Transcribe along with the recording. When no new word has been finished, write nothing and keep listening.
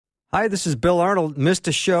Hi, this is Bill Arnold. Missed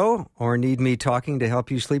a show or need me talking to help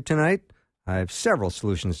you sleep tonight? I have several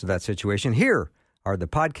solutions to that situation. Here are the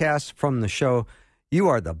podcasts from the show. You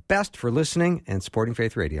are the best for listening and supporting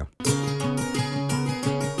Faith Radio.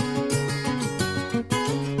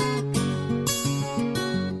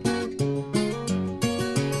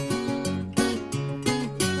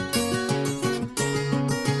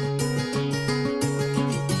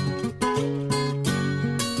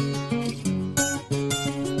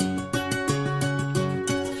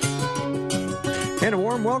 And a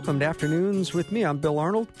warm welcome to Afternoons with me. I'm Bill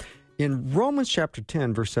Arnold. In Romans chapter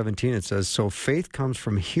 10, verse 17, it says, "So faith comes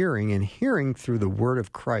from hearing, and hearing through the word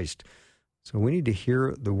of Christ." So we need to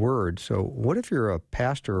hear the word. So what if you're a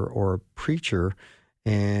pastor or a preacher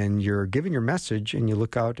and you're giving your message and you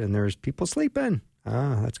look out and there's people sleeping?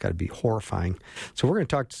 That's got to be horrifying. So we're going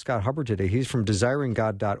to talk to Scott Hubbard today. He's from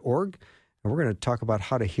desiringgod.org. And we're going to talk about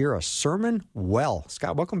how to hear a sermon well.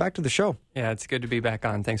 Scott, welcome back to the show. Yeah, it's good to be back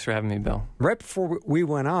on. Thanks for having me, Bill. Right before we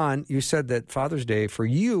went on, you said that Father's Day for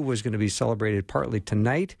you was going to be celebrated partly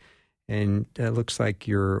tonight, and it looks like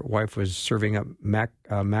your wife was serving up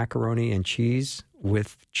macaroni and cheese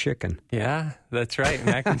with chicken. Yeah, that's right.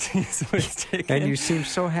 Mac and cheese with chicken. And you seem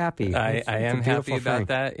so happy. I am happy about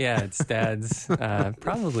that. Yeah, it's Dad's,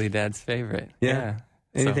 probably Dad's favorite. Yeah.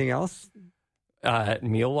 Anything else?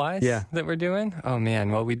 Meal-wise, yeah, that we're doing? Oh, man.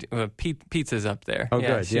 Well, pizza's up there. Oh,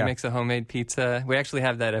 good. She makes a homemade pizza. We actually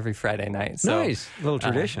have that every Friday night. So, nice. Little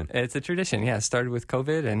tradition. It's a tradition, yeah. Started with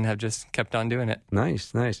COVID and have just kept on doing it.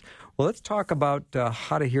 Nice. Well, let's talk about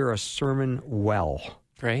how to hear a sermon well.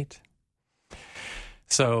 Great.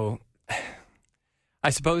 So, I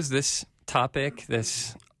suppose this topic,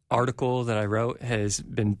 this article that I wrote has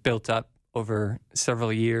been built up over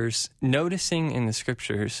several years, noticing in the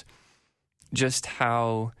scriptures just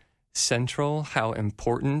how central, how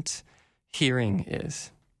important hearing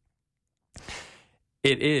is.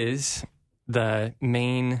 It is the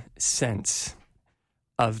main sense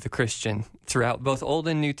of the Christian throughout both Old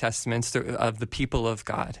and New Testaments of the people of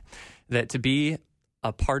God, that to be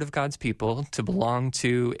a part of God's people, to belong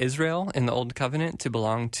to Israel in the Old Covenant, to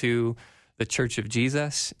belong to the Church of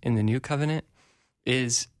Jesus in the New Covenant,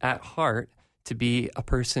 is at heart to be a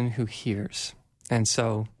person who hears. And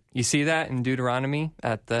so you see that in Deuteronomy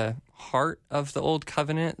at the heart of the Old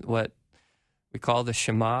Covenant, what we call the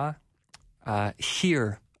Shema.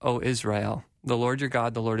 Hear, O Israel, the Lord your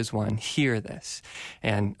God, the Lord is one. Hear this.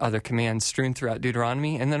 And other commands strewn throughout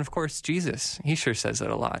Deuteronomy. And then, of course, Jesus, he sure says it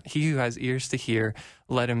a lot. He who has ears to hear,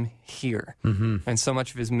 let him hear. Mm-hmm. And so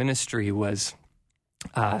much of his ministry was,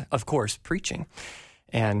 of course, preaching.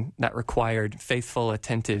 And that required faithful,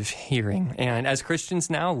 attentive hearing. And as Christians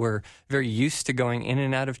now, we're very used to going in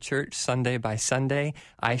and out of church Sunday by Sunday.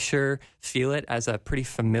 I sure feel it as a pretty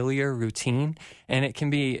familiar routine. And it can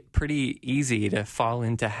be pretty easy to fall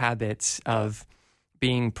into habits of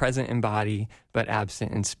being present in body, but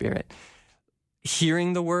absent in spirit.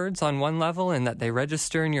 Hearing the words on one level and that they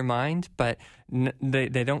register in your mind, but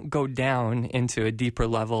they don't go down into a deeper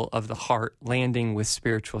level of the heart, landing with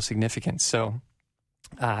spiritual significance. So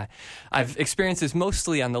I've experienced this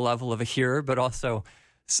mostly on the level of a hearer, but also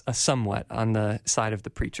somewhat on the side of the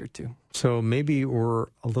preacher, too. So maybe we're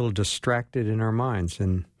a little distracted in our minds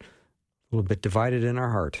and a little bit divided in our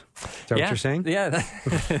heart. Is that what you're saying? Yeah,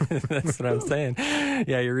 that's what I'm saying.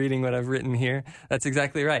 Yeah, you're reading what I've written here. That's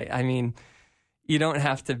exactly right. I mean, you don't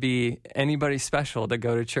have to be anybody special to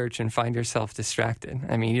go to church and find yourself distracted.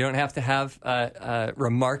 I mean, you don't have to have a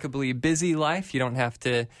remarkably busy life. You don't have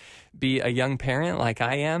to be a young parent like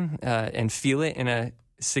I am and feel it in a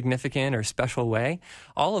significant or special way.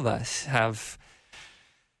 All of us have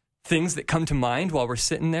things that come to mind while we're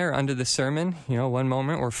sitting there under the sermon. You know, one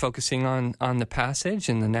moment we're focusing on the passage,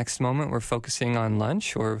 and the next moment we're focusing on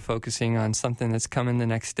lunch, or focusing on something that's coming the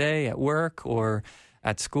next day at work or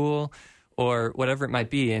at school, or whatever it might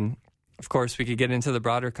be. And, of course, we could get into the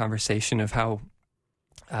broader conversation of how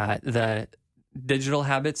the digital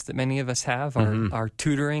habits that many of us have are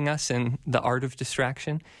tutoring us in the art of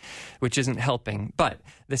distraction, which isn't helping. But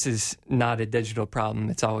this is not a digital problem.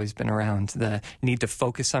 It's always been around, the need to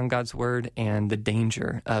focus on God's word and the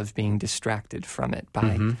danger of being distracted from it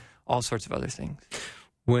by all sorts of other things.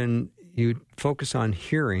 When you focus on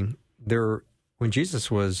hearing, when Jesus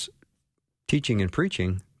was teaching and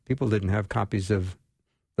preaching, people didn't have copies of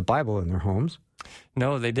the Bible in their homes.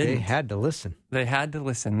 No, they didn't. They had to listen. That's right.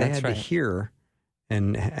 They had to hear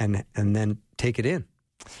and then take it in.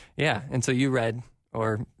 Yeah, and so you read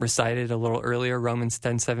or recited a little earlier Romans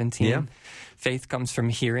 10:17. Yeah. Faith comes from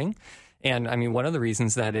hearing. And I mean, one of the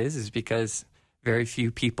reasons that is because very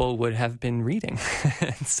few people would have been reading.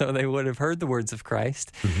 So they would have heard the words of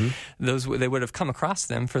Christ. They would have come across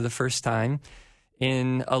them for the first time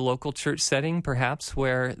in a local church setting, perhaps,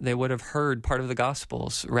 where they would have heard part of the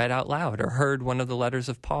Gospels read out loud, or heard one of the letters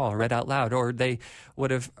of Paul read out loud, or they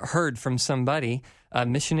would have heard from somebody, a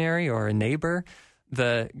missionary or a neighbor,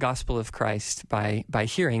 the gospel of Christ by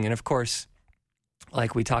hearing. And of course,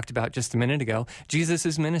 like we talked about just a minute ago,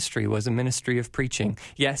 Jesus' ministry was a ministry of preaching.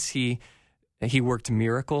 Yes, he worked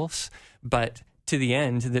miracles, but to the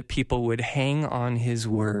end that people would hang on his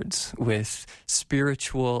words with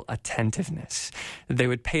spiritual attentiveness. They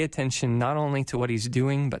would pay attention not only to what he's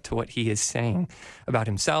doing, but to what he is saying about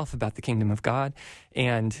himself, about the kingdom of God.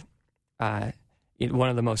 And one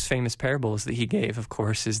of the most famous parables that he gave, of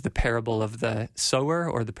course, is the parable of the sower,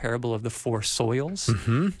 or the parable of the four soils,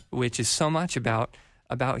 which is so much about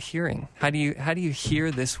hearing. How do you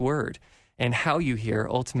hear this word? And how you hear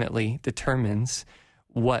ultimately determines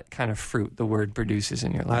what kind of fruit the word produces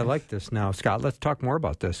in your life. I like this now. Scott, let's talk more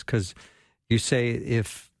about this, because you say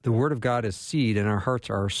if the word of God is seed and our hearts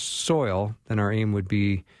are soil, then our aim would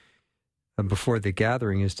be, before the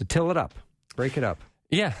gathering, is to till it up, break it up.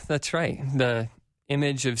 Yeah, that's right. The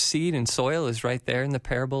image of seed and soil is right there in the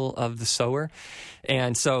parable of the sower.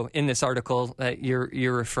 And so in this article that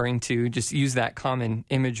you're referring to, just use that common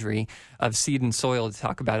imagery of seed and soil to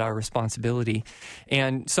talk about our responsibility.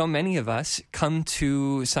 And so many of us come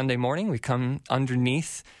to Sunday morning, we come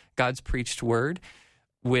underneath God's preached word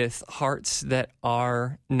with hearts that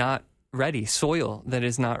are not ready, soil that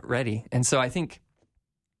is not ready. And so I think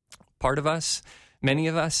part of us, many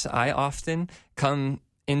of us, I often come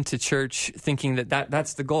into church thinking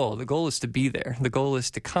that's the goal. The goal is to be there. The goal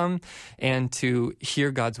is to come and to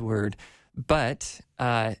hear God's word. But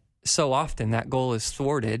so often that goal is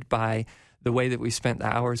thwarted by the way that we spent the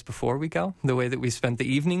hours before we go, the way that we spent the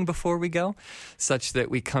evening before we go, such that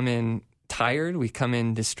we come in tired, we come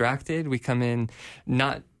in distracted, we come in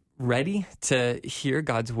not ready to hear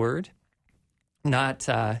God's word, not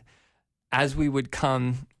as we would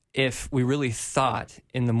come if we really thought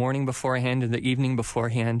in the morning beforehand and the evening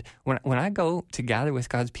beforehand, when I go to gather with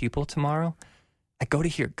God's people tomorrow, I go to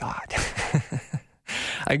hear God.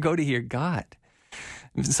 I go to hear God.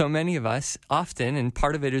 So many of us often, and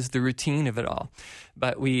part of it is the routine of it all,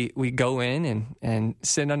 but we go in and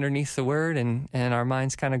sit underneath the word, and our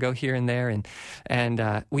minds kind of go here and there,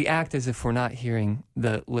 and we act as if we're not hearing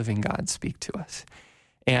the living God speak to us.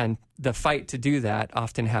 And the fight to do that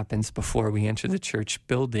often happens before we enter the church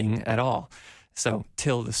building at all. So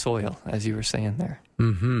till the soil, as you were saying there.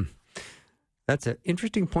 Mm-hmm. That's an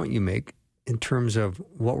interesting point you make in terms of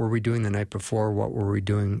what were we doing the night before, what were we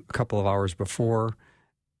doing a couple of hours before,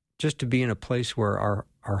 just to be in a place where our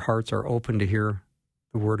hearts are open to hear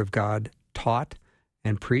the word of God taught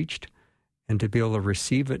and preached, and to be able to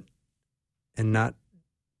receive it and not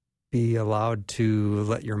be allowed to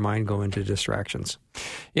let your mind go into distractions.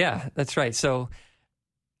 Yeah, that's right. So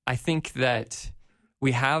I think that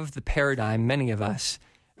we have the paradigm, many of us,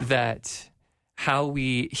 that how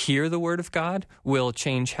we hear the word of God will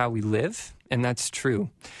change how we live, and that's true.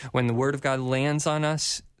 When the word of God lands on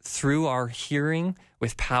us through our hearing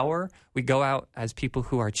with power, we go out as people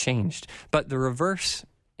who are changed. But the reverse,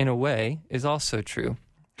 in a way, is also true.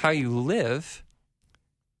 How you live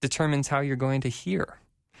determines how you're going to hear.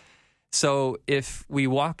 So if we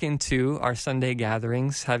walk into our Sunday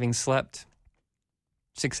gatherings having slept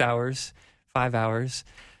 6 hours, 5 hours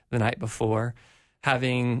the night before,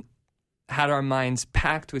 having had our minds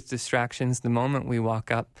packed with distractions the moment we walk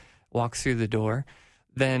through the door,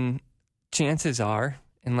 then chances are,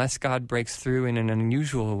 unless God breaks through in an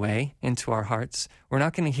unusual way into our hearts, we're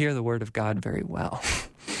not going to hear the word of God very well.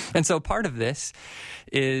 And so part of this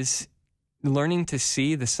is learning to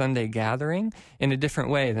see the Sunday gathering in a different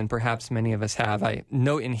way than perhaps many of us have. I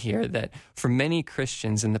note in here that for many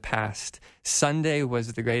Christians in the past, Sunday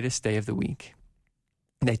was the greatest day of the week.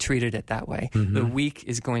 They treated it that way. Mm-hmm. The week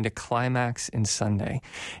is going to climax in Sunday.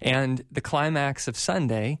 And the climax of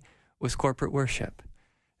Sunday was corporate worship.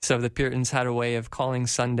 So the Puritans had a way of calling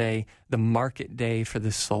Sunday the market day for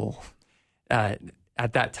the soul. At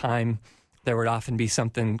that time, there would often be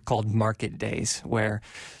something called market days, where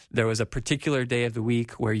there was a particular day of the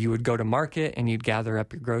week where you would go to market and you'd gather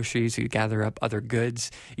up your groceries, you'd gather up other goods.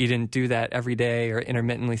 You didn't do that every day or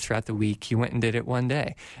intermittently throughout the week. You went and did it one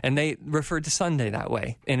day. And they referred to Sunday that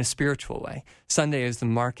way, in a spiritual way. Sunday is the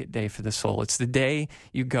market day for the soul. It's the day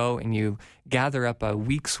you go and you gather up a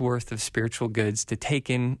week's worth of spiritual goods to take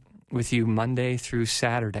in with you Monday through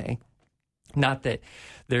Saturday. Not that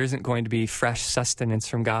there isn't going to be fresh sustenance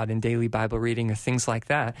from God in daily Bible reading or things like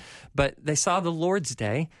that, but they saw the Lord's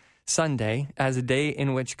Day Sunday as a day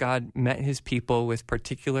in which God met his people with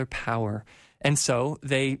particular power. And so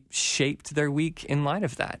they shaped their week in light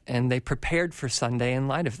of that, and they prepared for Sunday in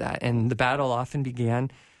light of that. And the battle often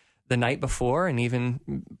began the night before and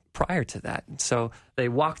even prior to that. So they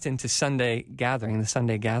walked into the Sunday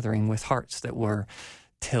gathering with hearts that were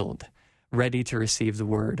tilled, ready to receive the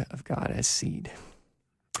word of God as seed.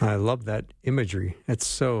 I love that imagery. It's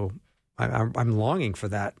so, I'm longing for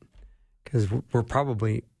that, because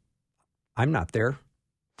I'm not there,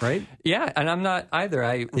 right? Yeah, and I'm not either.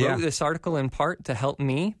 I wrote this article in part to help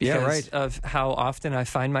me because of how often I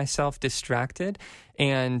find myself distracted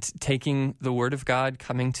and taking the word of God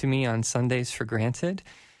coming to me on Sundays for granted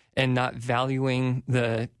and not valuing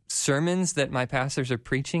the sermons that my pastors are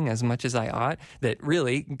preaching as much as I ought, that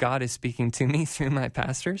really God is speaking to me through my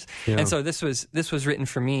pastors. Yeah. And so this was written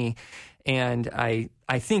for me, and I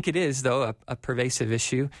think it is, though, a pervasive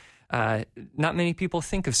issue. Not many people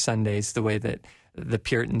think of Sundays the way that the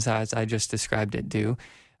Puritans, as I just described it, do.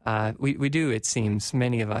 We do, it seems,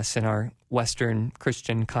 many of us in our Western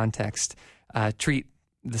Christian context, treat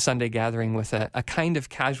the Sunday gathering with a kind of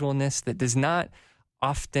casualness that does not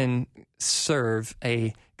often serve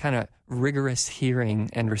a kind of rigorous hearing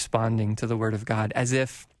and responding to the Word of God, as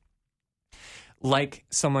if, like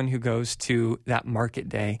someone who goes to that market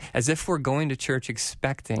day, as if we're going to church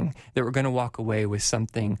expecting that we're going to walk away with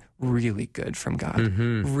something really good from God,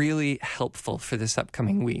 really helpful for this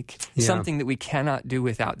upcoming week, something that we cannot do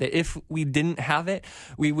without, that if we didn't have it,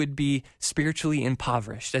 we would be spiritually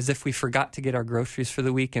impoverished, as if we forgot to get our groceries for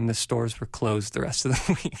the week and the stores were closed the rest of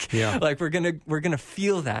the week. Yeah. Like we're gonna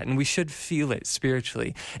feel that, and we should feel it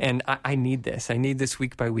spiritually. And I need this. I need this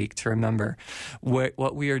week by week to remember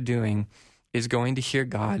what we are doing is going to hear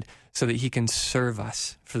God so that he can serve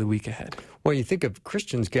us for the week ahead. Well, you think of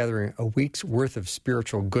Christians gathering a week's worth of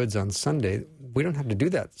spiritual goods on Sunday. We don't have to do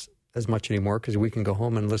that as much anymore, because we can go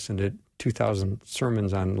home and listen to 2,000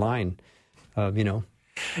 sermons online, if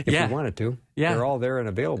we wanted to. Yeah. They're all there and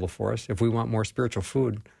available for us. If we want more spiritual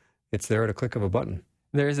food, it's there at a click of a button.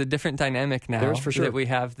 There's a different dynamic now that we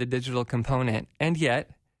have the digital component, and yet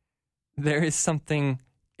there is something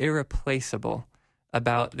irreplaceable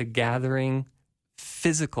about the gathering,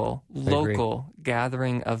 physical, local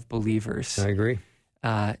gathering of believers. I agree.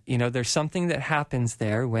 There's something that happens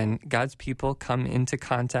there when God's people come into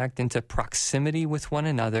contact, into proximity with one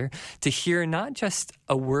another, to hear not just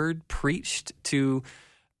a word preached to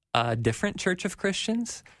a different church of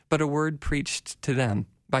Christians, but a word preached to them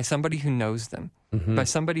by somebody who knows them, by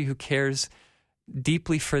somebody who cares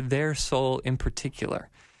deeply for their soul in particular.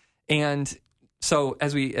 And so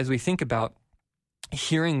as we think about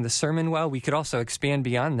hearing the sermon well, we could also expand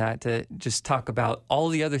beyond that to just talk about all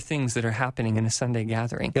the other things that are happening in a Sunday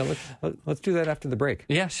gathering. Yeah, let's do that after the break.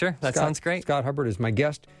 Yeah, sure. That sounds great. Scott Hubbard is my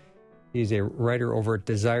guest. He's a writer over at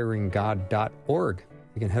desiringgod.org.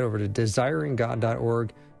 You can head over to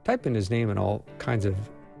desiringgod.org, type in his name, and all kinds of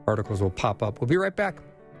articles will pop up. We'll be right back.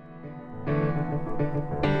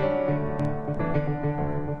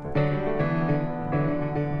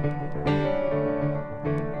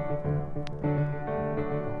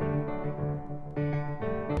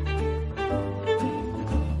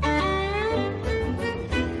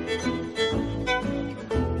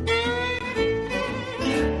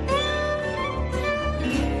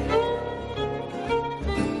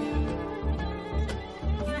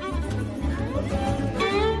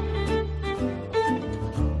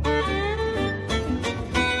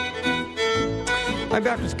 I'm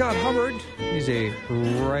back with Scott Hubbard. He's a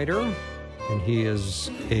writer, and he is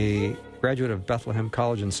a graduate of Bethlehem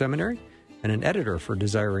College and Seminary and an editor for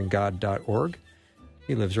desiringgod.org.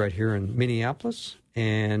 He lives right here in Minneapolis,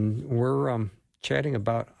 and we're chatting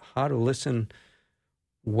about how to listen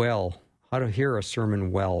well, how to hear a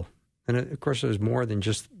sermon well. And, of course, there's more than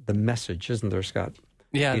just the message, isn't there, Scott?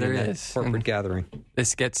 Yeah, there is. Corporate gathering.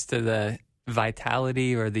 This gets to the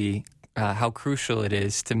vitality or the how crucial it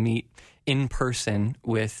is to meet in person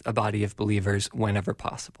with a body of believers whenever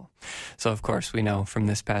possible. So, of course, we know from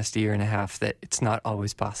this past year and a half that it's not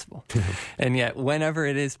always possible. And yet, whenever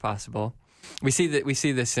it is possible, we see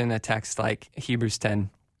this in a text like Hebrews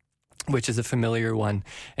 10, which is a familiar one.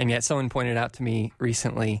 And yet someone pointed out to me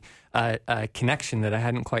recently a connection that I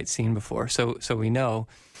hadn't quite seen before. So we know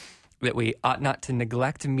that we ought not to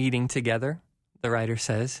neglect meeting together, the writer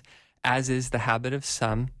says, as is the habit of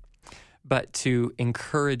some, but to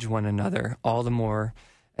encourage one another all the more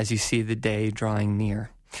as you see the day drawing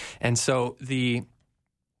near. And so the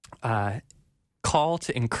call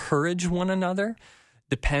to encourage one another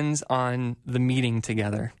depends on the meeting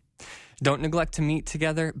together. Don't neglect to meet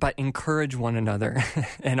together, but encourage one another,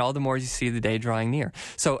 and all the more as you see the day drawing near.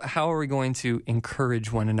 So how are we going to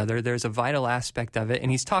encourage one another? There's a vital aspect of it,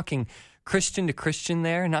 and he's talking Christian to Christian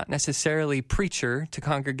there, not necessarily preacher to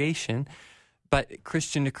congregation, but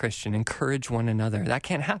Christian to Christian, encourage one another. That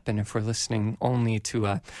can't happen if we're listening only to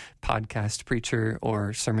a podcast preacher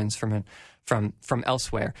or sermons from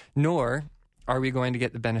elsewhere. Nor are we going to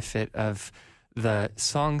get the benefit of the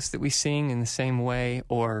songs that we sing in the same way,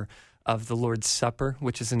 or of the Lord's Supper,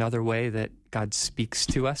 which is another way that God speaks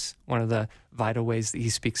to us. One of the vital ways that he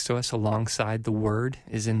speaks to us alongside the word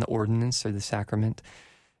is in the ordinance or the sacrament.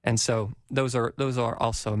 And so those are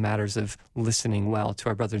also matters of listening well to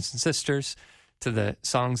our brothers and sisters, to the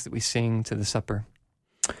songs that we sing, to the supper.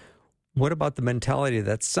 What about the mentality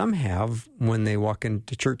that some have when they walk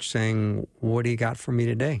into church saying, "What do you got for me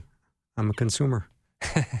today? I'm a consumer."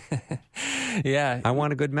 Yeah. I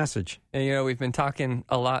want a good message. And, we've been talking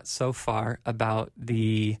a lot so far about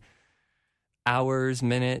the hours,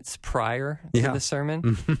 minutes prior to the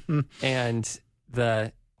sermon. And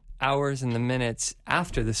the hours and the minutes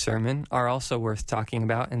after the sermon are also worth talking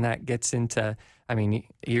about. And that gets into,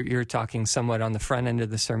 you're talking somewhat on the front end of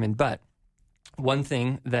the sermon. But one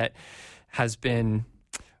thing that has been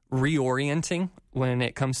reorienting when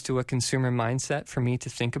it comes to a consumer mindset for me to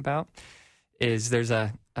think about is there's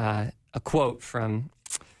a quote from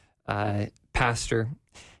a pastor.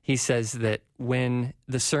 He says that when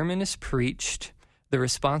the sermon is preached, the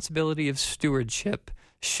responsibility of stewardship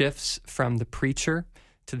shifts from the preacher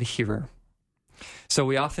to the hearer. So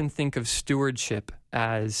we often think of stewardship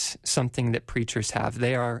as something that preachers have.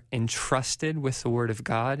 They are entrusted with the Word of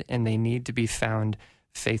God, and they need to be found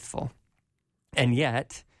faithful. And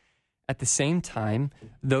yet, at the same time,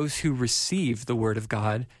 those who receive the Word of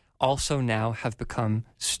God also now have become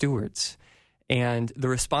stewards. And the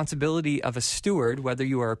responsibility of a steward, whether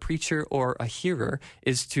you are a preacher or a hearer,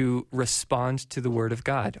 is to respond to the Word of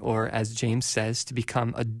God, or as James says, to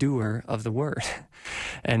become a doer of the Word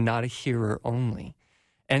and not a hearer only.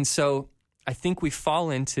 And so I think we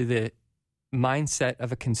fall into the mindset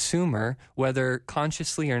of a consumer, whether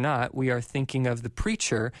consciously or not. We are thinking of the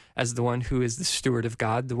preacher as the one who is the steward of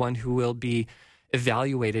God, the one who will be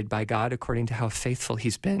evaluated by God according to how faithful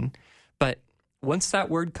he's been. But once that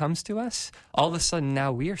word comes to us, all of a sudden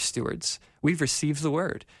now we are stewards. We've received the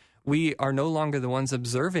word. We are no longer the ones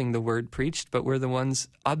observing the word preached, but we're the ones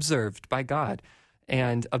observed by God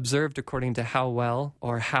and observed according to how well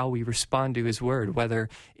or how we respond to his word, whether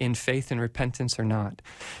in faith and repentance or not.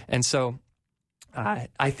 And so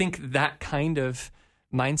I think that kind of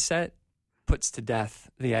mindset puts to death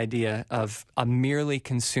the idea of a merely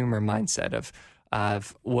consumer mindset of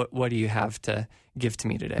what do you have to give to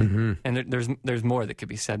me today? Mm-hmm. And there's more that could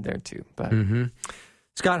be said there too. But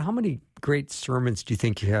Scott, how many great sermons do you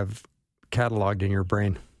think you have cataloged in your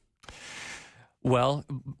brain? Well,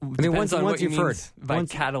 depends on what you've heard by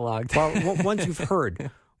cataloged. Well, once you've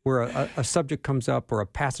heard where a subject comes up or a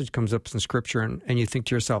passage comes up in Scripture, and you think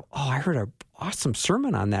to yourself, "Oh, I heard an awesome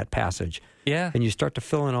sermon on that passage." Yeah, and you start to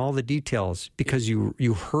fill in all the details because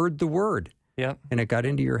you heard the word. Yep. And it got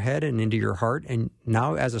into your head and into your heart. And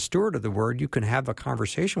now, as a steward of the word, you can have a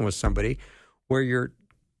conversation with somebody where you're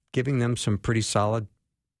giving them some pretty solid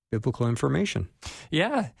biblical information.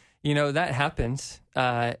 Yeah. That happens.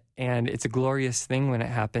 And it's a glorious thing when it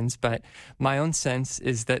happens. But my own sense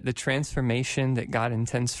is that the transformation that God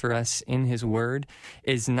intends for us in his word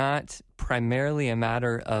is not primarily a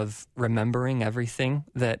matter of remembering everything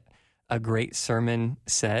that a great sermon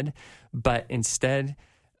said, but instead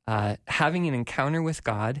having an encounter with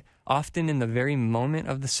God, often in the very moment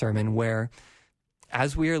of the sermon, where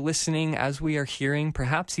as we are listening, as we are hearing,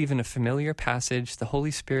 perhaps even a familiar passage, the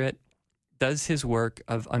Holy Spirit does his work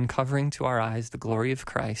of uncovering to our eyes the glory of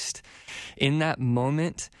Christ. In that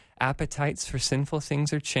moment, appetites for sinful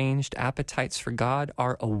things are changed, appetites for God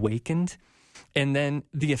are awakened. And then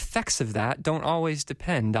the effects of that don't always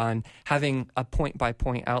depend on having a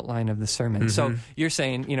point-by-point outline of the sermon. Mm-hmm. So you're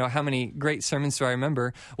saying, how many great sermons do I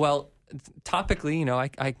remember? Well, topically,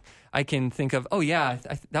 I can think of,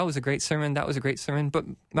 that was a great sermon, that was a great sermon. But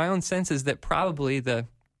my own sense is that probably the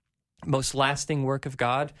most lasting work of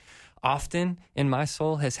God often in my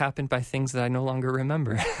soul has happened by things that I no longer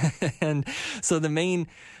remember. And so the main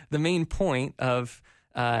point of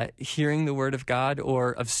hearing the word of God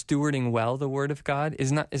or of stewarding well the word of God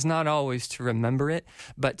is not always to remember it,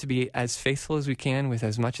 but to be as faithful as we can with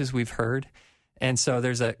as much as we've heard. And so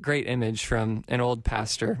there's a great image from an old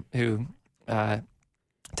pastor who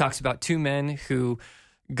talks about two men who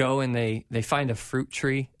go and they find a fruit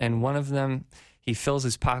tree, and one of them, he fills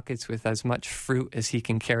his pockets with as much fruit as he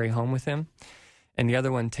can carry home with him. and the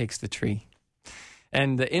other one takes the tree.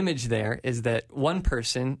 And the image there is that one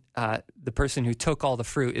person, the person who took all the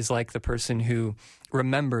fruit, is like the person who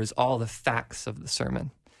remembers all the facts of the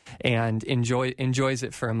sermon and enjoys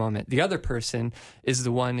it for a moment. The other person is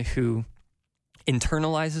the one who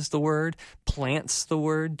internalizes the word, plants the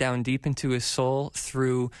word down deep into his soul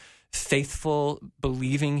through faithful,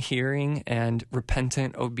 believing hearing and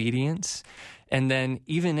repentant obedience. And then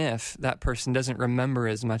even if that person doesn't remember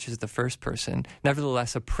as much as the first person,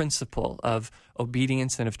 nevertheless, a principle of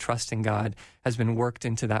obedience and of trusting God has been worked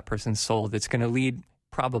into that person's soul that's going to lead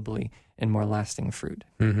probably in more lasting fruit.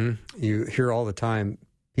 Mm-hmm. You hear all the time,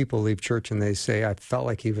 people leave church and they say, I felt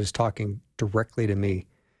like he was talking directly to me.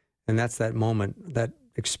 And that's that moment, that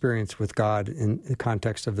experience with God in the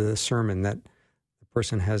context of the sermon, that the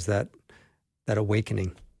person has that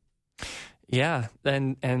awakening. Yeah,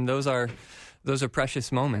 and those are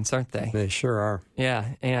precious moments, aren't they? They sure are.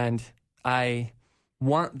 Yeah, and I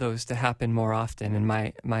want those to happen more often. And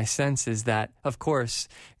my sense is that, of course,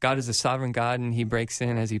 God is a sovereign God, and he breaks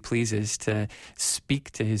in as he pleases to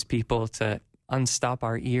speak to his people, to unstop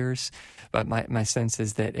our ears. But my sense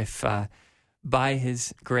is that if by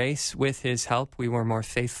his grace, with his help, we were more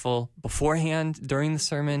faithful beforehand, during the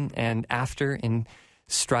sermon, and after in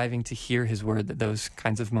striving to hear his word, that those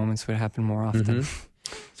kinds of moments would happen more often.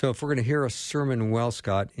 Mm-hmm. So if we're going to hear a sermon well,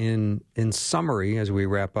 Scott, in summary, as we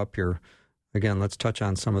wrap up here, again, let's touch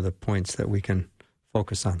on some of the points that we can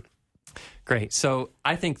focus on. Great. So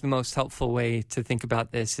I think the most helpful way to think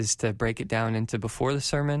about this is to break it down into before the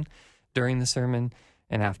sermon, during the sermon,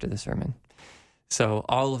 and after the sermon. So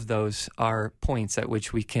all of those are points at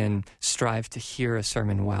which we can strive to hear a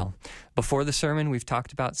sermon well. Before the sermon, we've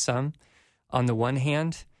talked about some. On the one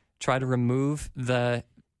hand, try to remove the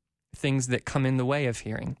things that come in the way of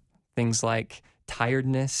hearing. Things like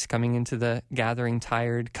tiredness, coming into the gathering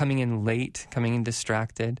tired, coming in late, coming in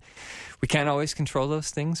distracted. We can't always control those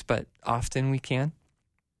things, but often we can.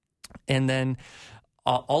 And then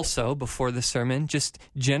also, before the sermon, just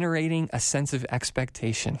generating a sense of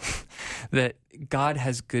expectation that God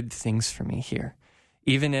has good things for me here.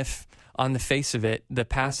 Even if on the face of it, the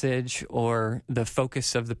passage or the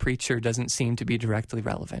focus of the preacher doesn't seem to be directly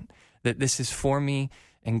relevant, that this is for me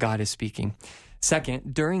and God is speaking.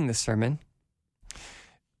 Second, during the sermon,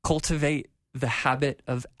 cultivate the habit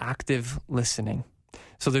of active listening.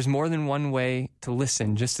 So there's more than one way to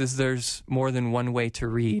listen, just as there's more than one way to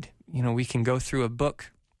read. You know, we can go through a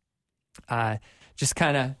book just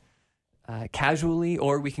kind of casually,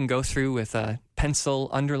 or we can go through with a pencil,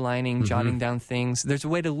 underlining, jotting down things. There's a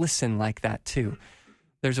way to listen like that too.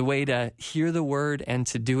 There's a way to hear the word and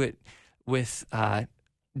to do it with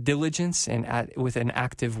diligence and with an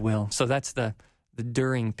active will. So that's the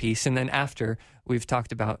during piece. And then after, we've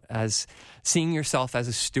talked about as seeing yourself as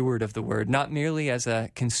a steward of the word, not merely as a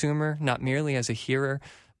consumer, not merely as a hearer,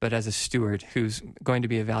 but as a steward who's going to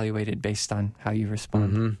be evaluated based on how you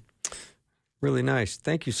respond. Mm-hmm. Really nice.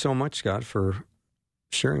 Thank you so much, Scott, for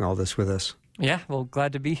sharing all this with us. Yeah, well,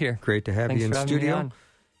 glad to be here. Great to have Thanks you in for having studio. me on.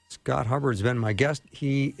 Scott Hubbard's been my guest.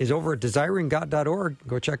 He is over at desiringgod.org.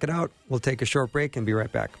 Go check it out. We'll take a short break and be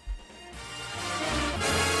right back.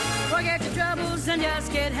 Forget your troubles and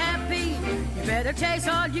just get happy. You better chase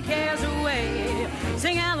all your cares away.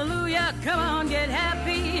 Sing hallelujah, come on, get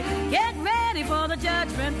happy. Get ready for the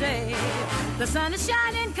judgment day. The sun is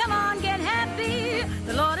shining, come on, get happy.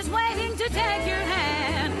 The Lord is waiting to take your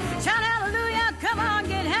hand. Shout hallelujah, come on,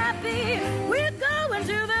 get happy. We're going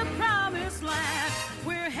to the promised land.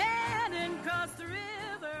 We're heading across the river.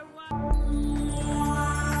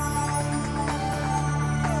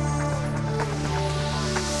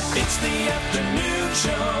 It's the afternoon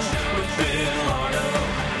show with Bill Arnold.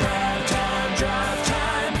 Prime time, drive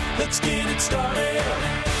time. Let's get it started.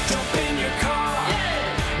 Jump in your car.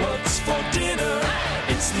 Yeah. What's for dinner?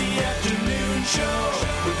 It's the afternoon show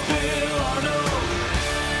with Bill Arnold.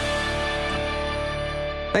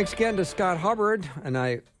 Thanks again to Scott Hubbard. And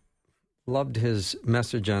I loved his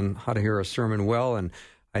message on how to hear a sermon well. And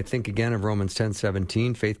I think again of Romans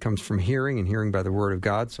 10:17. Faith comes from hearing, and hearing by the word of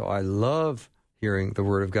God. So I love hearing the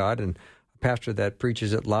word of God. And a pastor that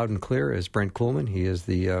preaches it loud and clear is Brent Kuhlman. He is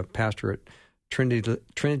the pastor at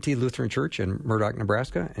Trinity Lutheran Church in Murdock,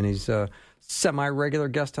 Nebraska, and he's a semi-regular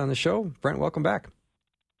guest on the show. Brent, welcome back.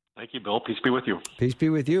 Thank you, Bill. Peace be with you. Peace be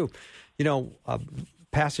with you. You know, a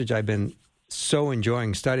passage I've been so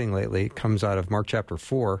enjoying studying lately comes out of Mark chapter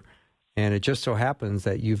 4, and it just so happens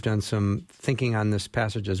that you've done some thinking on this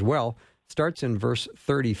passage as well. It starts in verse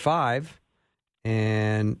 35,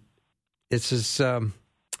 and it's this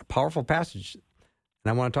powerful passage,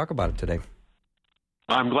 and I want to talk about it today.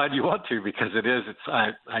 I'm glad you want to, because it is.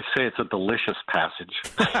 I say it's a delicious passage.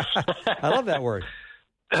 I love that word,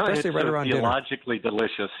 especially it's right around dinner. Theologically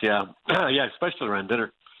delicious, yeah. Yeah, especially around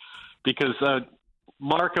dinner. Because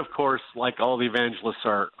Mark, of course, like all the evangelists,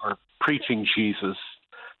 are preaching Jesus,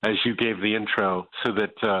 as you gave the intro, so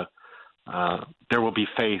that there will be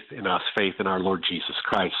faith in us, faith in our Lord Jesus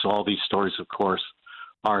Christ. So all these stories, of course,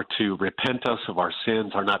 are to repent us of our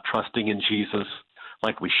sins, are not trusting in Jesus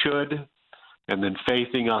like we should, and then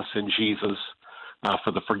faithing us in Jesus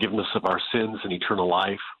for the forgiveness of our sins and eternal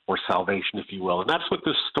life, or salvation, if you will. And that's what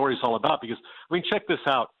this story is all about, because, I mean, check this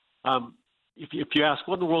out. If you ask,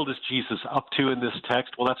 what in the world is Jesus up to in this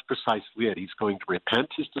text? Well, that's precisely it. He's going to repent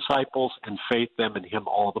his disciples and faith them in him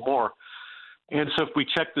all the more. And so if we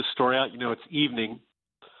check this story out, it's evening,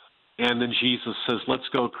 and then Jesus says, let's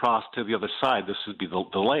go across to the other side. This would be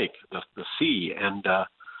the lake, the sea. And,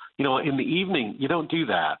 in the evening, you don't do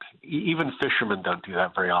that. Even fishermen don't do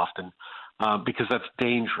that very often because that's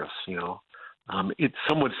dangerous,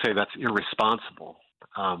 some would say that's irresponsible.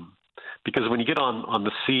 Because when you get on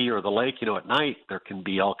the sea or the lake, at night, there can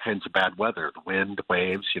be all kinds of bad weather, the wind, the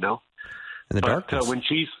waves, And the darkness.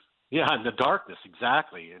 In the darkness,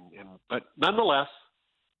 exactly. But nonetheless,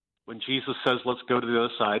 when Jesus says, let's go to the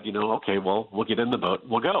other side, okay, well, we'll get in the boat,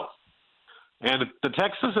 we'll go. And the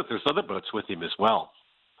text says that there's other boats with him as well.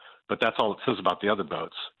 But that's all it says about the other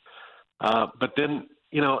boats. But then,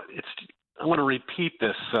 I want to repeat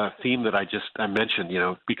this theme that I mentioned,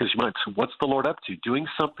 because you might say, what's the Lord up to? Doing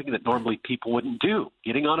something that normally people wouldn't do,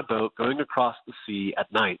 getting on a boat, going across the sea at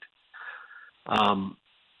night.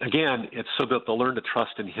 Again, it's so that they'll learn to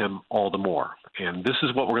trust in him all the more. And this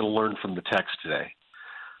is what we're going to learn from the text today.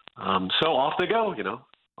 So off they go,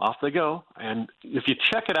 off they go. And if you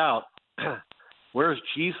check it out, where's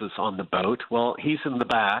Jesus on the boat? Well, he's in the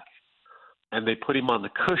back, and they put him on the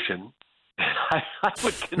cushion. I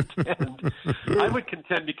would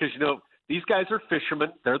contend because, these guys are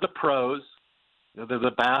fishermen. They're the pros. They're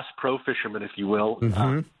the bass pro fishermen, if you will,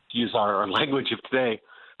 to use our language of today.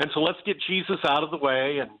 And so let's get Jesus out of the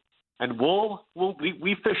way, and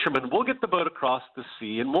we fishermen, we'll get the boat across the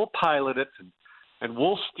sea, and we'll pilot it, and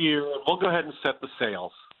we'll steer, and we'll go ahead and set the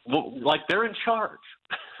sails. Like they're in charge.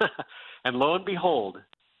 And lo and behold,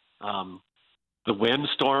 the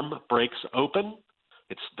windstorm breaks open.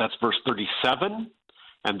 That's verse 37.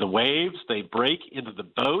 And the waves, they break into the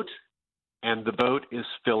boat, and the boat is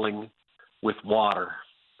filling with water.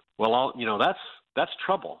 Well, that's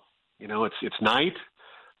trouble. It's night,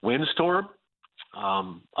 windstorm,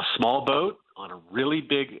 a small boat on a really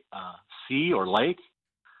big sea or lake.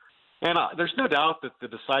 And there's no doubt that the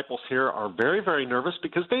disciples here are very, very nervous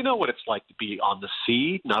because they know what it's like to be on the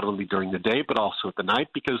sea, not only during the day, but also at the night.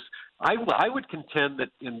 Because I would contend that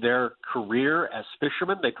in their career as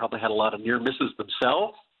fishermen, they probably had a lot of near misses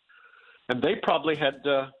themselves. And they probably had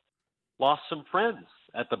lost some friends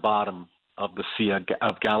at the bottom of the Sea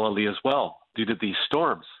of Galilee as well due to these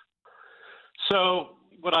storms. So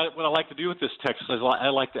what I like to do with this text is I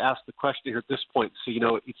like to ask the question here at this point.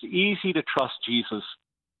 So, it's easy to trust Jesus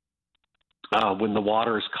when the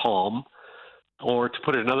water is calm, or to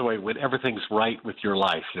put it another way, when everything's right with your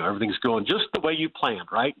life. Everything's going just the way you planned,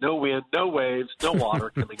 right? No wind, no waves, no water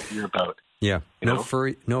coming to your boat. Yeah,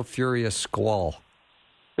 no furious squall.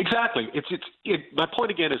 Exactly. My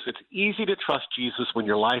point again is it's easy to trust Jesus when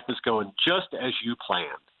your life is going just as you planned.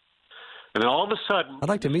 And then all of a sudden... I'd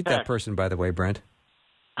like to meet that person, by the way, Brent.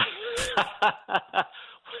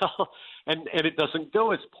 Well, and it doesn't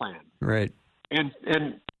go as planned. Right. And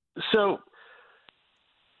so...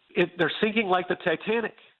 they're sinking like the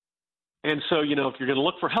Titanic. And so, if you're going to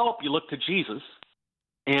look for help, you look to Jesus.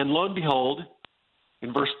 And lo and behold,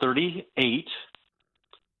 in verse 38,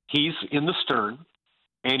 he's in the stern,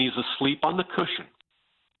 and he's asleep on the cushion.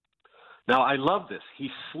 Now, I love this.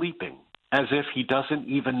 He's sleeping as if he doesn't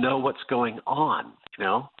even know what's going on,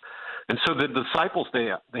 And so the disciples, they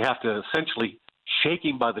have to essentially shake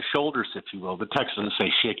him by the shoulders, if you will. The text doesn't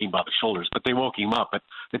say shaking by the shoulders, but they woke him up. But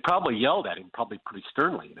they probably yelled at him, probably pretty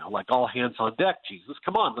sternly, like all hands on deck, Jesus,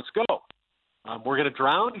 come on, let's go. We're going to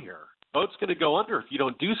drown here. Boat's going to go under if you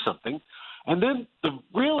don't do something. And then the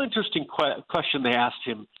real interesting question they asked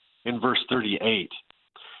him in verse 38,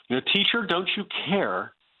 teacher, don't you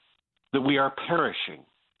care that we are perishing?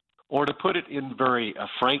 Or to put it in very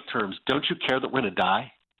frank terms, don't you care that we're going to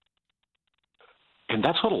die? And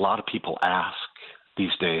that's what a lot of people ask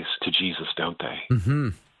these days to Jesus, don't they? Mm-hmm.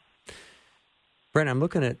 Brent, I'm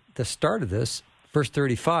looking at the start of this, verse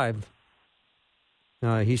 35.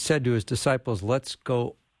 He said to his disciples, let's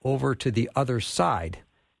go over to the other side.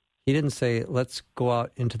 He didn't say, let's go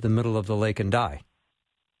out into the middle of the lake and die.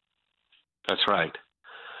 That's right.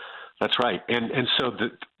 That's right. And so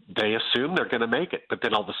they assume they're going to make it, but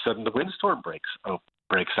then all of a sudden the windstorm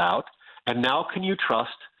breaks out. And now can you trust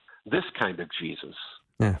this kind of Jesus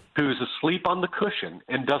who's asleep on the cushion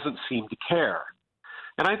and doesn't seem to care?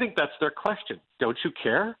 And I think that's their question. Don't you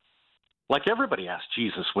care? Like everybody asks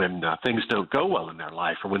Jesus when things don't go well in their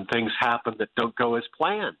life or when things happen that don't go as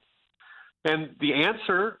planned. And the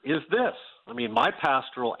answer is this. I mean, my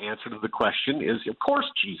pastoral answer to the question is, of course,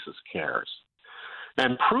 Jesus cares.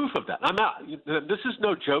 And proof of that. This is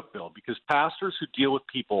no joke, Bill, because pastors who deal with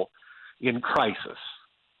people in crisis,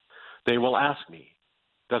 they will ask me,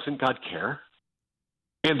 doesn't God care?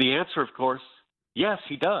 And the answer, of course, yes,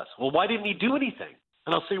 he does. Well, why didn't he do anything?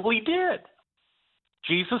 And I'll say, well, he did.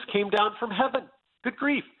 Jesus came down from heaven. Good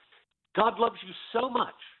grief. God loves you so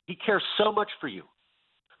much. He cares so much for you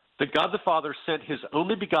that God the Father sent his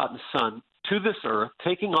only begotten Son to this earth,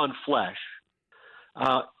 taking on flesh,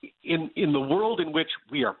 in the world in which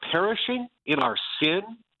we are perishing in our sin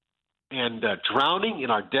and drowning in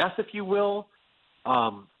our death, if you will.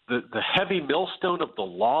 The heavy millstone of the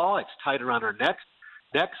law, it's tied around our necks,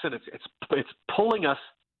 and it's pulling us.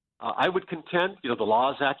 I would contend, the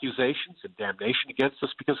law's accusations and damnation against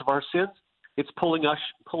us because of our sins. It's pulling us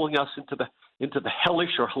into the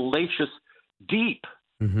hellish or hellacious deep,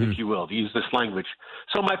 if you will, to use this language.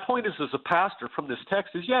 So my point is, as a pastor from this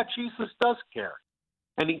text, is Jesus does care.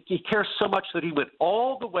 And he cares so much that he went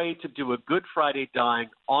all the way to do a Good Friday dying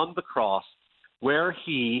on the cross where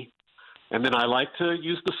he, and then I like to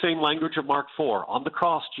use the same language of Mark 4. On the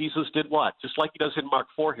cross, Jesus did what? Just like he does in Mark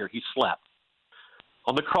 4 here, he slept.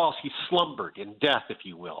 On the cross, he slumbered in death, if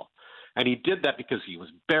you will. And he did that because he was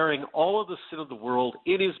bearing all of the sin of the world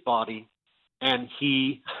in his body, and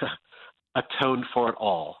he atoned for it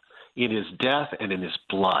all in his death and in his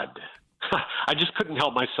blood. I just couldn't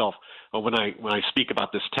help myself when I speak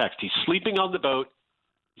about this text. He's sleeping on the boat.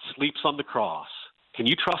 He sleeps on the cross. Can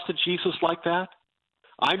you trust a Jesus like that?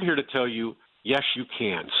 I'm here to tell you, yes, you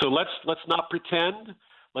can. So let's not pretend.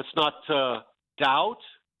 Let's not doubt.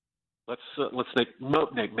 Let's make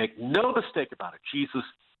no mistake about it. Jesus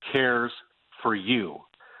cares for you.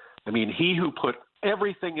 I mean, he who put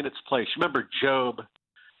everything in its place. Remember Job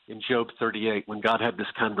in Job 38 when God had this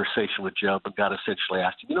conversation with Job and God essentially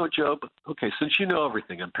asked him, Job, okay, since you know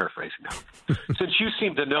everything, I'm paraphrasing now, since you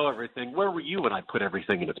seem to know everything, where were you when I put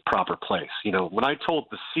everything in its proper place? When I told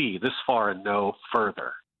the sea this far and no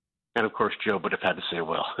further. And, of course, Job would have had to say,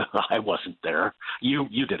 well, I wasn't there. You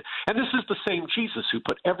did. And this is the same Jesus who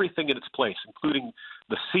put everything in its place, including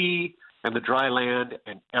the sea and the dry land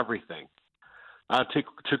and everything.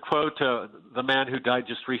 To quote the man who died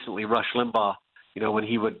just recently, Rush Limbaugh, when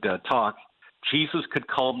he would talk, Jesus could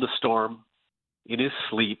calm the storm in his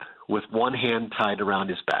sleep with one hand tied around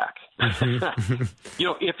his back.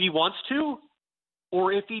 If he wants to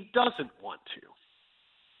or if he doesn't want to.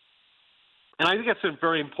 And I think that's a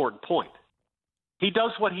very important point. He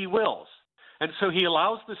does what he wills. And so he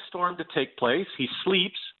allows this storm to take place. He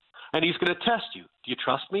sleeps, and he's going to test you. Do you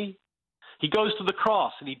trust me? He goes to the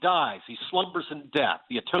cross, and he dies. He slumbers in death,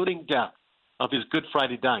 the atoning death of his Good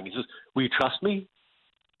Friday dying. He says, will you trust me?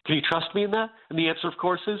 Can you trust me in that? And the answer, of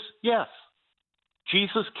course, is yes.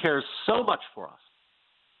 Jesus cares so much for us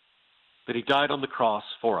that he died on the cross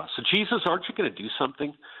for us. So, Jesus, aren't you going to do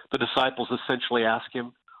something? The disciples essentially ask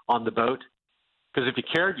him on the boat. Because if you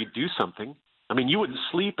cared, you'd do something. I mean, you wouldn't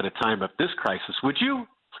sleep at a time of this crisis, would you?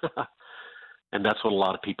 And that's what a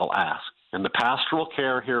lot of people ask. And the pastoral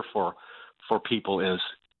care here for people is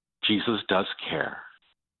Jesus does care.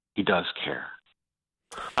 He does care.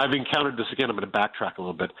 I've encountered this again. I'm going to backtrack a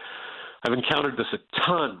little bit. I've encountered this a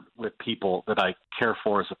ton with people that I care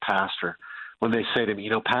for as a pastor when they say to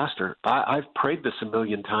me, Pastor, I've prayed this a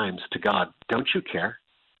million times to God. Don't you care?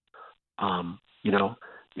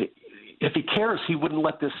 If he cares, he wouldn't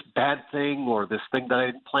let this bad thing or this thing that I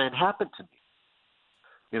didn't plan happen to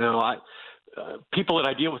me. People that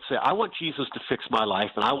I deal with say, I want Jesus to fix my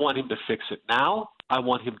life, and I want him to fix it now. I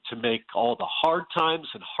want him to make all the hard times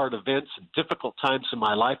and hard events and difficult times in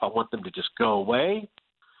my life, I want them to just go away,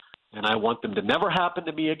 and I want them to never happen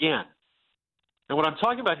to me again. And what I'm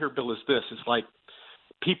talking about here, Bill, is this. It's like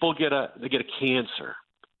people get a cancer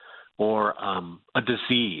or a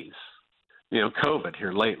disease. COVID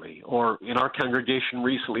here lately, or in our congregation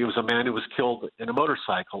recently, it was a man who was killed in a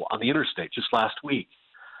motorcycle on the interstate just last week.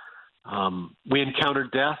 We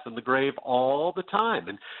encountered death in the grave all the time.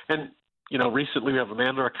 And recently we have a man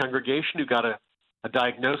in our congregation who got a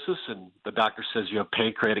diagnosis, and the doctor says you have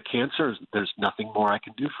pancreatic cancer. There's nothing more I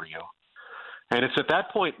can do for you. And it's at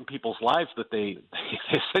that point in people's lives that they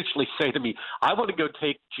essentially say to me, I want to go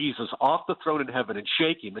take Jesus off the throne in heaven and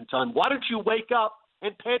shake him and tell him, why don't you wake up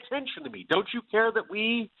and pay attention to me. Don't you care that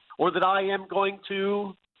that I am going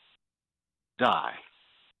to die?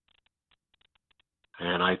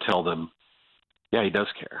 And I tell them, yeah, he does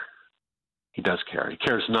care. He does care. He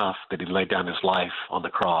cares enough that he laid down his life on the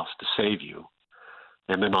cross to save you,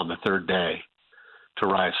 and then on the third day to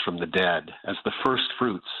rise from the dead as the first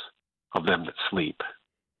fruits of them that sleep.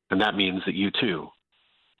 And that means that you too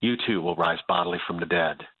will rise bodily from the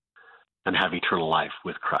dead and have eternal life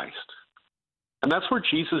with Christ. And that's where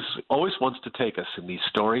Jesus always wants to take us in these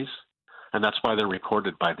stories, and that's why they're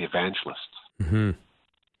recorded by the evangelists. Mm-hmm.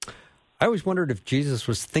 I always wondered if Jesus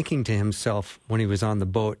was thinking to himself when he was on the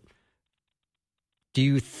boat, do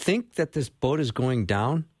you think that this boat is going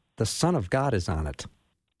down? The Son of God is on it.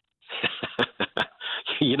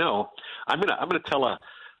 You know, I'm gonna tell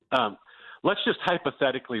let's just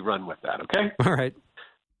hypothetically run with that, okay? All right.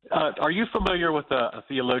 Are you familiar with a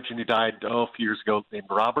theologian who died a few years ago named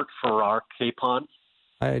Robert Farrar Capon?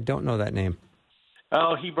 I don't know that name.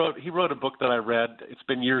 Oh, he wrote a book that I read. It's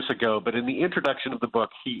been years ago, but in the introduction of the book,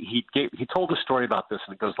 he told a story about this,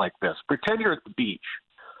 and it goes like this: pretend you're at the beach,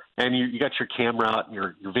 and you got your camera out, and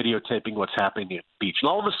you're videotaping what's happening at the beach, and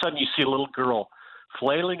all of a sudden you see a little girl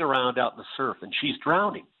flailing around out in the surf, and she's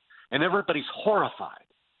drowning, and everybody's horrified.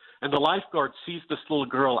 And the lifeguard sees this little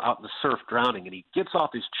girl out in the surf drowning, and he gets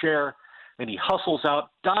off his chair, and he hustles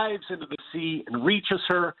out, dives into the sea, and reaches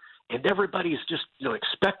her. And everybody is just,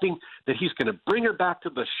 expecting that he's going to bring her back to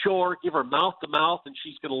the shore, give her mouth to mouth, and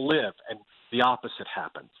she's going to live. And the opposite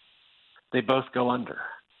happens. They both go under,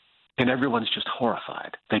 and everyone's just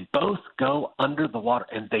horrified. They both go under the water,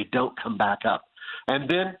 and they don't come back up. And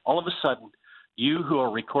then all of a sudden, you who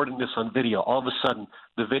are recording this on video, all of a sudden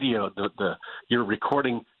the video, your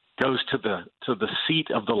recording goes to the seat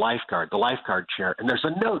of the lifeguard chair, and there's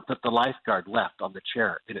a note that the lifeguard left on the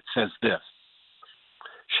chair, and it says this: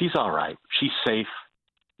 she's all right. She's safe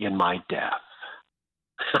in my death.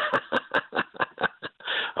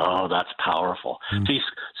 Oh, that's powerful. See,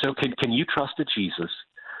 so can you trust a Jesus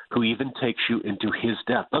who even takes you into his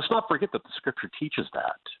death? Let's not forget that the Scripture teaches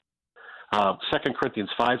that. 2 Corinthians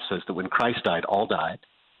 5 says that when Christ died, all died.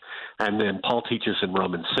 And then Paul teaches in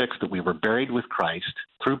Romans 6 that we were buried with Christ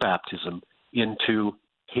through baptism into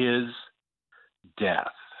his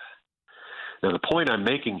death. Now, the point I'm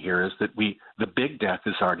making here is that the big death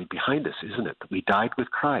is already behind us, isn't it? That we died with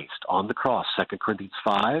Christ on the cross. 2 Corinthians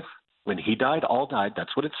 5, when he died, all died.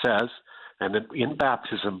 That's what it says. And then in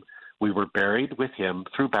baptism, we were buried with him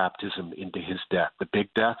through baptism into his death. The big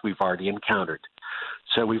death we've already encountered.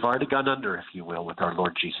 So we've already gone under, if you will, with our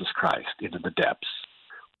Lord Jesus Christ into the depths.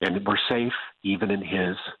 And we're safe even in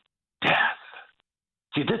his death.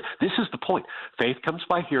 See, this is the point. Faith comes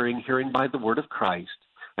by hearing, hearing by the word of Christ.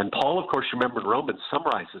 And Paul, of course, remember in Romans,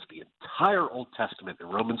 summarizes the entire Old Testament in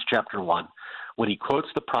Romans chapter 1 when he quotes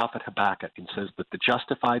the prophet Habakkuk and says that the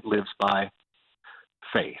justified lives by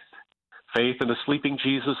faith. Faith in a sleeping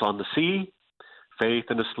Jesus on the sea, faith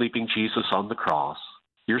in a sleeping Jesus on the cross.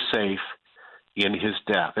 You're safe in his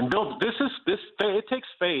death. And Bill, it takes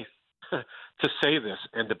faith to say this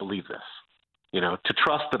and to believe this. To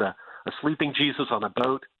trust that a sleeping Jesus on a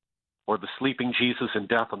boat or the sleeping Jesus in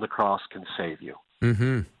death on the cross can save you.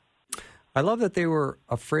 Mm-hmm. I love that they were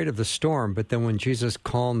afraid of the storm, but then when Jesus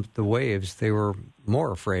calmed the waves, they were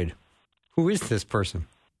more afraid. Who is this person?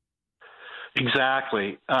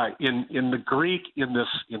 Exactly. In the Greek, in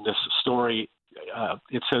this story,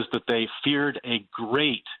 it says that they feared a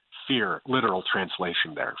great fear. Literal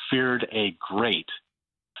translation there. Feared a great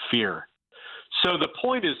fear. So the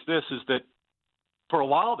point is this: is that for a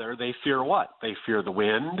while there, they fear what? They fear the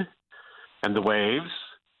wind and the waves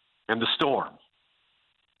and the storm.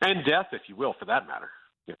 And death, if you will, for that matter.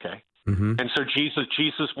 Okay? Mm-hmm. And so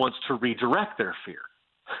Jesus wants to redirect their fear.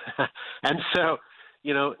 And so,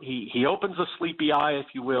 he opens a sleepy eye, if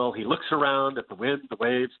you will. He looks around at the wind, the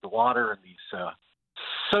waves, the water, and these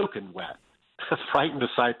soaking wet, frightened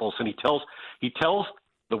disciples, and he tells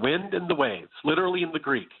the wind and the waves, literally in the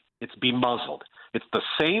Greek, it's be muzzled. It's the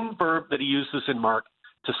same verb that he uses in Mark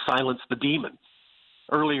to silence the demons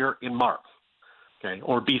earlier in Mark, okay,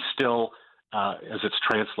 or be still, as it's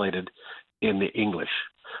translated in the English,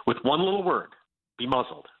 with one little word, be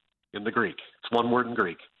muzzled, in the Greek. It's one word in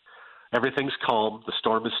Greek. Everything's calm, the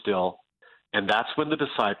storm is still, and that's when the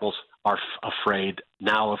disciples are afraid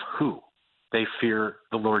now of who? They fear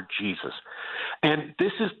the Lord Jesus. And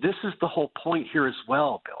this is the whole point here as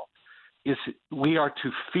well, Bill, is we are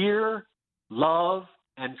to fear, love,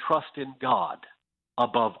 and trust in God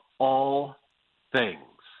above all things.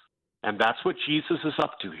 And that's what Jesus is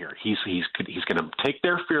up to here. He's going to take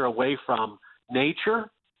their fear away from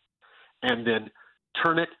nature and then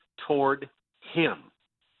turn it toward him.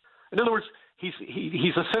 In other words, he's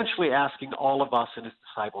essentially asking all of us and his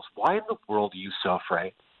disciples, why in the world are you so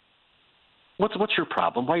afraid? What's your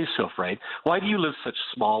problem? Why are you so afraid? Why do you live such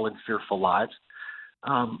small and fearful lives?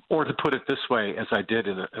 Or to put it this way, as I did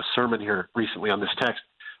in a sermon here recently on this text,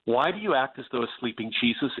 why do you act as though a sleeping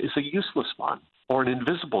Jesus is a useless one, or an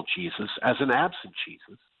invisible Jesus as an absent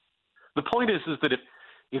Jesus? The point is that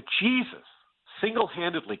if Jesus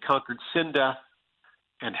single-handedly conquered sin, death,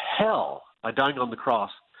 and hell by dying on the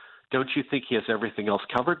cross, don't you think he has everything else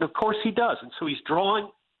covered? And of course he does. And so he's drawing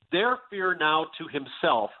their fear now to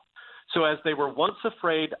himself. So as they were once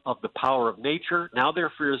afraid of the power of nature, now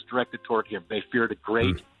their fear is directed toward him. They feared a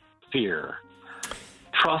great fear.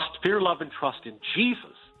 Fear, love, and trust in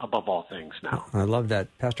Jesus above all things now. I love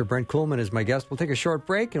that. Pastor Brent Kuhlman is my guest. We'll take a short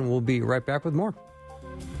break, and we'll be right back with more.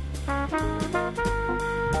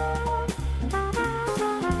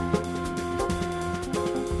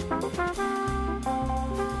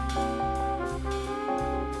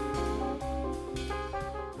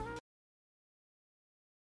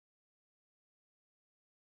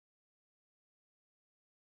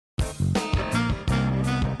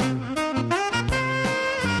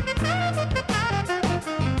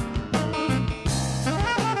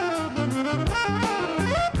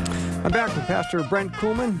 I'm back with Pastor Brent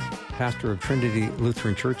Kuhlman, pastor of Trinity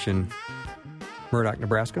Lutheran Church in Murdock,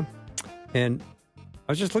 Nebraska. And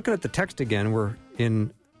I was just looking at the text again. We're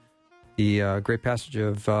in the great passage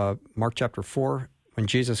of Mark chapter 4, when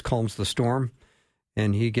Jesus calms the storm,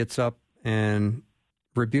 and he gets up and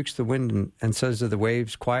rebukes the wind and says to the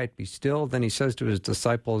waves, "Quiet, be still." Then he says to his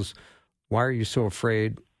disciples, "Why are you so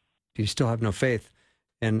afraid? Do you still have no faith?"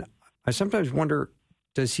 And I sometimes wonder,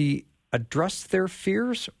 does he address their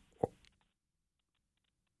fears?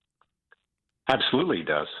 Absolutely he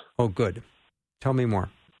does. Oh, good. Tell me more.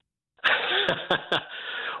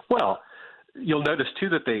 Well, you'll notice, too,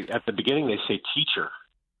 that at the beginning they say teacher.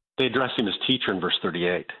 They address him as teacher in verse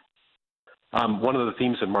 38. One of the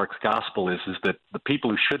themes in Mark's gospel is that the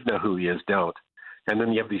people who should know who he is don't. And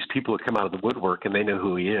then you have these people who come out of the woodwork and they know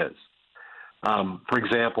who he is. For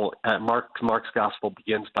example, Mark's gospel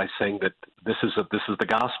begins by saying that this is the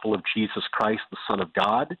gospel of Jesus Christ, the Son of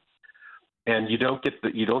God. And you don't get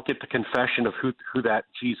the confession of who that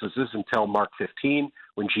Jesus is until Mark 15,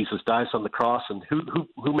 when Jesus dies on the cross. And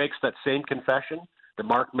who makes that same confession that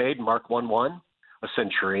Mark made in Mark 1:1? A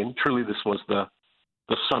centurion. Truly, this was the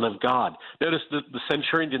Son of God. Notice the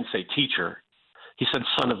centurion didn't say teacher; he said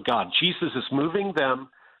Son of God. Jesus is moving them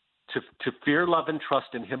to fear, love, and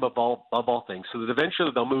trust in him above all things, so that eventually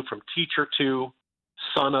they'll move from teacher to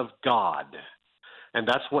Son of God. And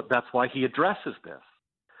that's why he addresses this.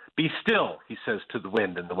 Be still, he says to the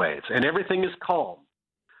wind and the waves, and everything is calm.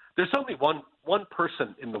 There's only one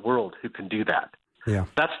person in the world who can do that. Yeah.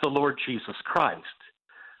 That's the Lord Jesus Christ,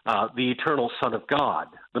 the eternal Son of God,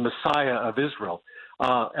 the Messiah of Israel.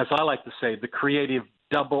 As I like to say, the creative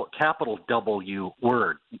capital W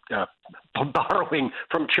word, borrowing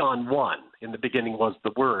from John 1. In the beginning was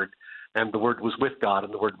the Word, and the Word was with God,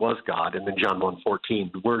 and the Word was God. And then John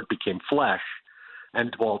 1:14, the Word became flesh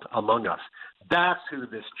and dwelt among us. That's who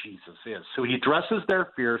this Jesus is. So he addresses their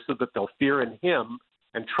fear so that they'll fear in him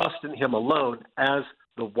and trust in him alone as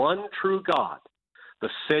the one true God, the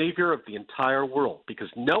Savior of the entire world, because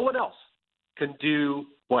no one else can do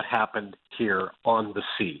what happened here on the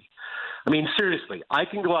sea. I mean, seriously, I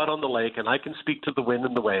can go out on the lake and I can speak to the wind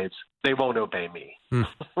and the waves. They won't obey me.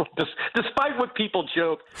 Despite what people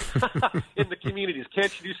joke in the communities.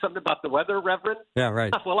 Can't you do something about the weather, Reverend? Yeah,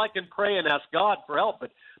 right. Well, I can pray and ask God for help,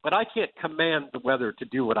 but I can't command the weather to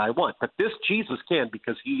do what I want. But this Jesus can,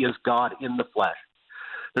 because he is God in the flesh.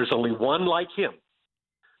 There's only one like him,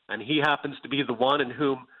 and he happens to be the one in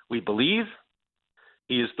whom we believe.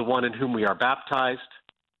 He is the one in whom we are baptized.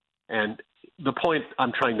 And the point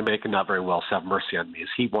I'm trying to make, and not very well, so have mercy on me, is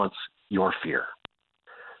he wants your fear.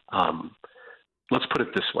 Let's put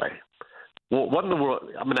it this way. Well, what in the world?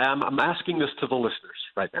 I'm asking this to the listeners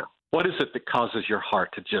right now. What is it that causes your heart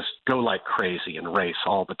to just go like crazy and race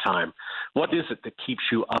all the time? What is it that keeps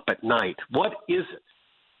you up at night? What is it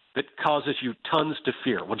that causes you tons to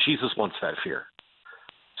fear? Well, Jesus wants that fear.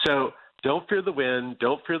 So don't fear the wind.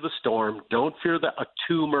 Don't fear the storm. Don't fear a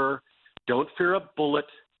tumor. Don't fear a bullet.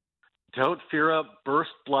 Don't fear a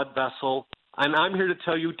burst blood vessel. And I'm here to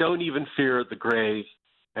tell you, don't even fear the grave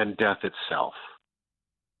and death itself.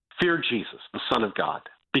 Fear Jesus, the Son of God,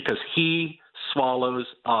 because he swallows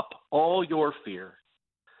up all your fear.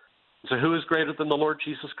 So who is greater than the Lord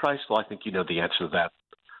Jesus Christ? Well, I think you know the answer to that.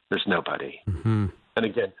 There's nobody. Mm-hmm. And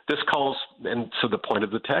again, this calls, and so the point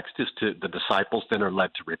of the text is to the disciples then are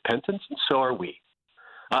led to repentance, and so are we.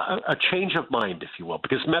 a change of mind, if you will,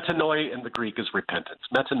 because metanoia in the Greek is repentance.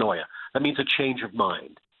 Metanoia, that means a change of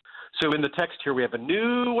mind. So in the text here, we have a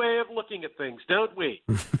new way of looking at things, don't we?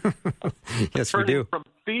 Yes, we do. From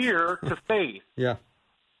fear to faith. Yeah.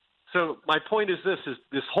 So my point is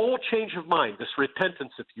this whole change of mind, this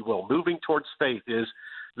repentance, if you will, moving towards faith, is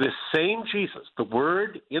this same Jesus, the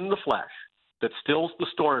Word in the flesh that stills the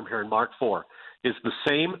storm here in Mark 4, is the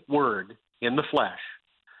same Word in the flesh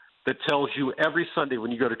that tells you every Sunday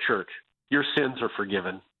when you go to church, your sins are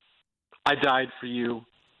forgiven. I died for you.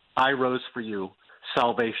 I rose for you.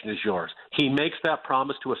 Salvation is yours. He makes that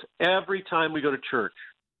promise to us every time we go to church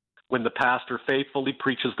when the pastor faithfully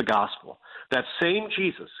preaches the gospel. That same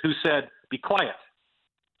Jesus who said, be quiet,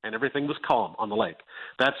 and everything was calm on the lake.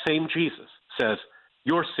 That same Jesus says,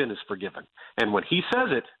 your sin is forgiven. And when he says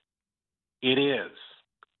it, it is.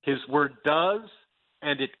 His word does,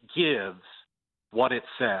 and it gives what it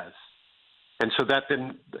says. And so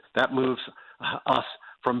that moves us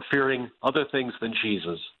from fearing other things than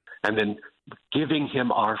Jesus, and then giving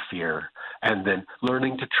him our fear, and then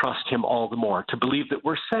learning to trust him all the more, to believe that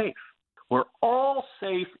we're safe. We're all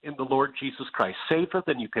safe in the Lord Jesus Christ, safer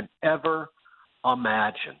than you can ever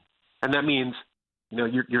imagine. And that means,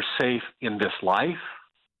 you're safe in this life.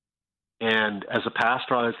 And as a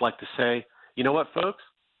pastor, I always like to say, you know what, folks?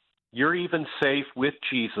 You're even safe with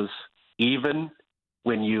Jesus even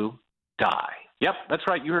when you die. Yep, that's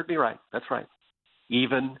right. You heard me right. That's right.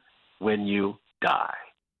 Even when you die.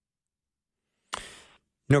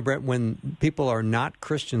 Brent, when people are not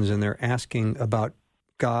Christians and they're asking about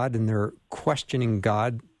God and they're questioning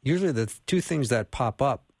God, usually the two things that pop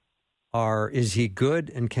up are, is he good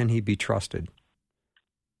and can he be trusted?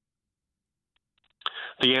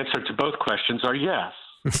 The answer to both questions are yes.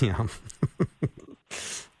 Yeah.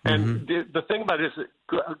 And the thing about it is,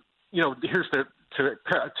 here's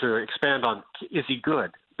to expand on, is he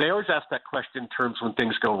good? They always ask that question in terms when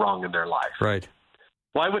things go wrong in their life. Right.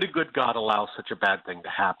 Why would a good God allow such a bad thing to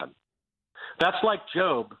happen? That's like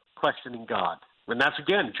Job questioning God. And that's,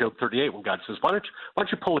 again, Job 38, when God says, why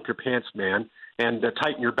don't you pull up your pants, man, and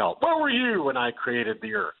tighten your belt? Where were you when I created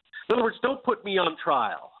the earth? In other words, don't put me on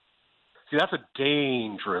trial. See, that's a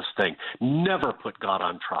dangerous thing. Never put God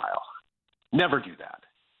on trial. Never do that.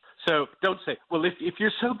 So don't say, well, if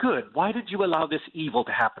you're so good, why did you allow this evil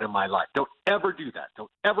to happen in my life? Don't ever do that.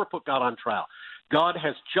 Don't ever put God on trial. God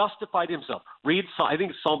has justified himself. Read, I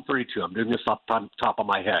think it's Psalm 32. I'm doing this off the top of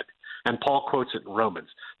my head. And Paul quotes it in Romans,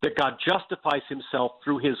 that God justifies himself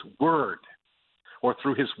through his word or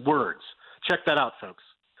through his words. Check that out, folks.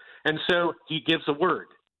 And so he gives a word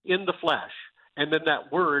in the flesh, and then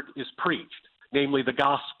that word is preached, namely the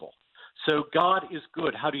gospel. So God is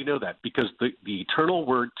good. How do you know that? Because the eternal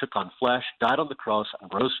word took on flesh, died on the cross,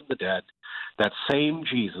 and rose from the dead. That same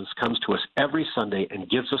Jesus comes to us every Sunday and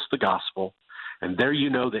gives us the gospel. And there you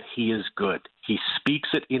know that he is good. He speaks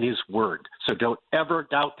it in his word. So don't ever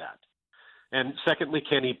doubt that. And secondly,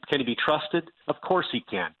 can he be trusted? Of course he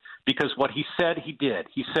can, because what he said, he did.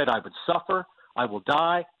 He said, I would suffer, I will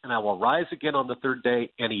die, and I will rise again on the third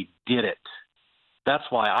day, and he did it. That's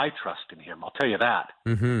why I trust in him. I'll tell you that.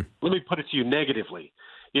 Mm-hmm. Let me put it to you negatively.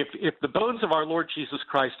 If the bones of our Lord Jesus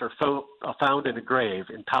Christ are found in a grave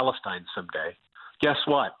in Palestine someday, guess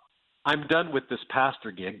what? I'm done with this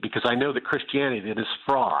pastor gig because I know that Christianity is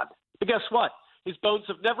fraud. But guess what? His bones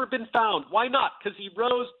have never been found. Why not? Because he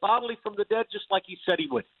rose bodily from the dead just like he said he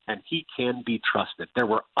would, and he can be trusted. There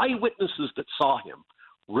were eyewitnesses that saw him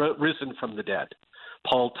risen from the dead.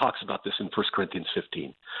 Paul talks about this in 1 Corinthians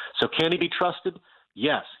 15. So can he be trusted?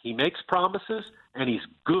 Yes. He makes promises, and he's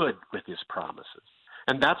good with his promises.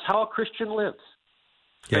 And that's how a Christian lives.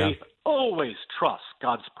 Yeah. Faith always trusts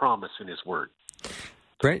God's promise in his word.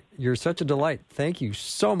 Great. You're such a delight. Thank you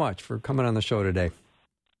so much for coming on the show today.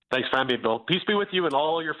 Thanks for having me, Bill. Peace be with you and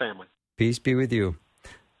all your family. Peace be with you.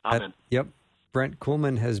 Amen. Yep. Brent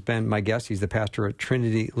Kuhlman has been my guest. He's the pastor at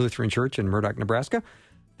Trinity Lutheran Church in Murdock, Nebraska.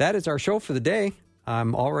 That is our show for the day.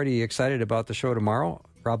 I'm already excited about the show tomorrow.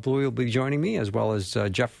 Rob Bluey will be joining me, as well as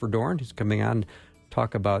Jeff Verdorn. He's coming on to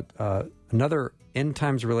talk about another end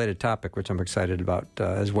times related topic, which I'm excited about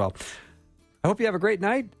as well. I hope you have a great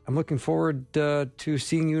night. I'm looking forward to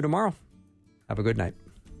seeing you tomorrow. Have a good night.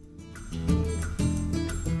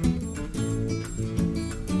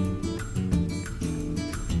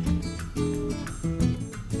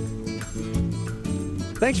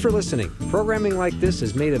 Thanks for listening. Programming like this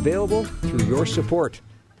is made available through your support.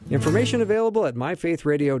 Information available at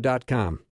myfaithradio.com.